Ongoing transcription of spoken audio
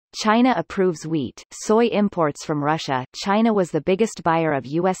China approves wheat, soy imports from Russia. China was the biggest buyer of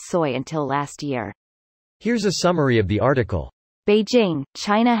U.S. soy until last year. Here's a summary of the article. Beijing,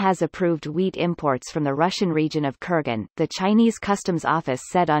 China has approved wheat imports from the Russian region of Kurgan, the Chinese Customs Office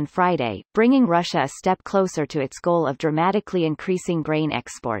said on Friday, bringing Russia a step closer to its goal of dramatically increasing grain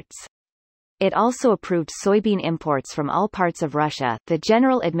exports. It also approved soybean imports from all parts of Russia, the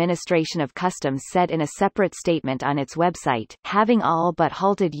General Administration of Customs said in a separate statement on its website, having all but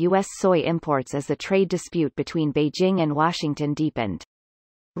halted U.S. soy imports as the trade dispute between Beijing and Washington deepened.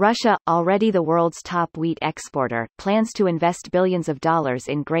 Russia, already the world's top wheat exporter, plans to invest billions of dollars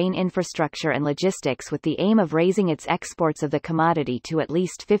in grain infrastructure and logistics with the aim of raising its exports of the commodity to at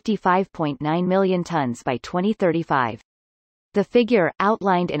least 55.9 million tons by 2035. The figure,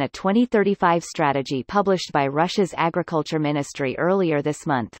 outlined in a 2035 strategy published by Russia's Agriculture Ministry earlier this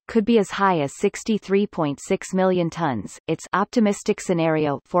month, could be as high as 63.6 million tons, its optimistic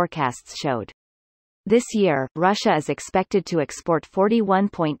scenario forecasts showed. This year, Russia is expected to export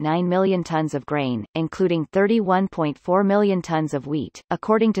 41.9 million tons of grain, including 31.4 million tons of wheat,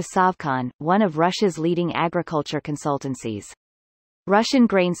 according to Sovcon, one of Russia's leading agriculture consultancies. Russian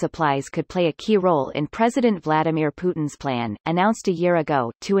grain supplies could play a key role in President Vladimir Putin's plan, announced a year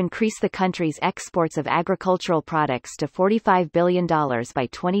ago, to increase the country's exports of agricultural products to $45 billion by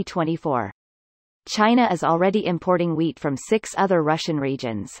 2024. China is already importing wheat from 6 other Russian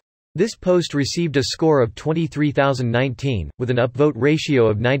regions. This post received a score of 23,019, with an upvote ratio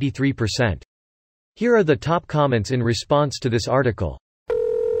of 93%. Here are the top comments in response to this article.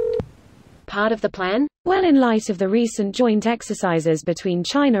 Part of the plan? Well, in light of the recent joint exercises between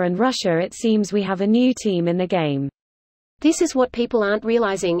China and Russia, it seems we have a new team in the game. This is what people aren't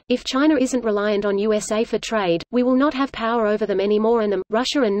realizing. If China isn't reliant on USA for trade, we will not have power over them anymore, and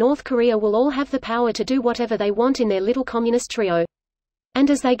Russia and North Korea will all have the power to do whatever they want in their little communist trio. And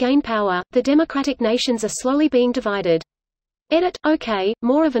as they gain power, the democratic nations are slowly being divided. Edit. Okay,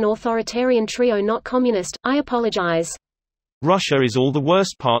 more of an authoritarian trio, not communist. I apologize. Russia is all the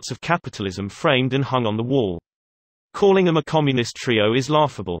worst parts of capitalism framed and hung on the wall. Calling them a communist trio is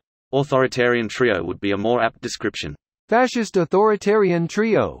laughable. Authoritarian trio would be a more apt description. Fascist authoritarian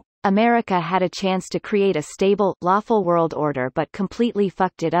trio. America had a chance to create a stable, lawful world order but completely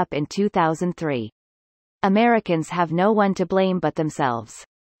fucked it up in 2003. Americans have no one to blame but themselves.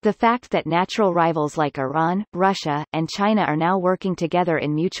 The fact that natural rivals like Iran, Russia, and China are now working together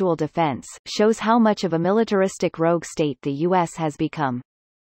in mutual defense, shows how much of a militaristic rogue state the U.S. has become.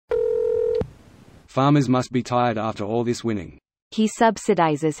 Farmers must be tired after all this winning. He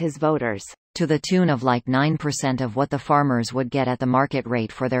subsidizes his voters to the tune of like 9% of what the farmers would get at the market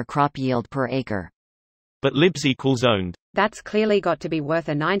rate for their crop yield per acre. But libs equals owned. That's clearly got to be worth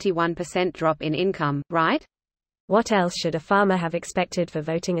a 91% drop in income, right? What else should a farmer have expected for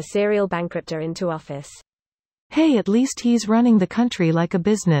voting a serial bankrupter into office? Hey, at least he's running the country like a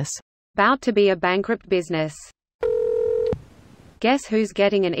business. About to be a bankrupt business. Guess who's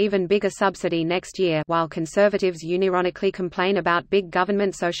getting an even bigger subsidy next year while conservatives unironically complain about big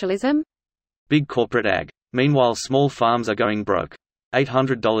government socialism? Big corporate ag. Meanwhile, small farms are going broke.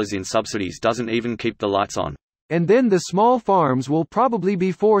 $800 in subsidies doesn't even keep the lights on. And then the small farms will probably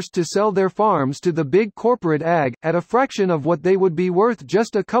be forced to sell their farms to the big corporate ag, at a fraction of what they would be worth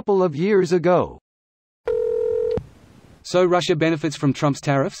just a couple of years ago. So Russia benefits from Trump's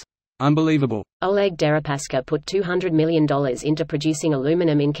tariffs? Unbelievable. Oleg Deripaska put $200 million into producing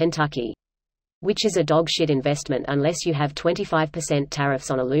aluminum in Kentucky. Which is a dog shit investment unless you have 25% tariffs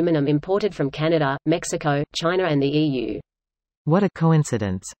on aluminum imported from Canada, Mexico, China and the EU. What a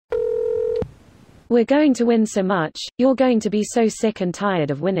coincidence. We're going to win so much, you're going to be so sick and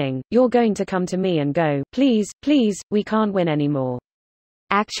tired of winning, you're going to come to me and go, please, please, we can't win anymore.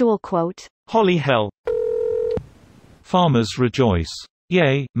 Actual quote. Holly hell. Farmers rejoice.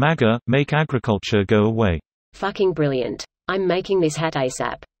 Yay, MAGA, make agriculture go away. Fucking brilliant. I'm making this hat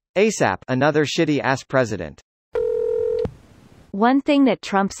ASAP. ASAP, another shitty-ass president. One thing that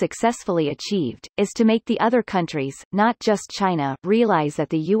Trump successfully achieved, is to make the other countries, not just China, realize that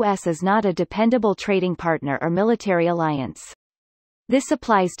the U.S. is not a dependable trading partner or military alliance. This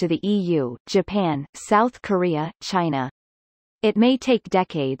applies to the EU, Japan, South Korea, China. It may take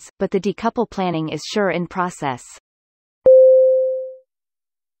decades, but the decouple planning is sure in process.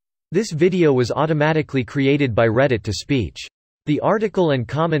 This video was automatically created by Reddit to speech. The article and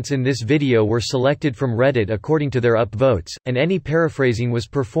comments in this video were selected from Reddit according to their upvotes, and any paraphrasing was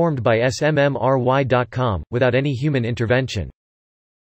performed by smmry.com, without any human intervention.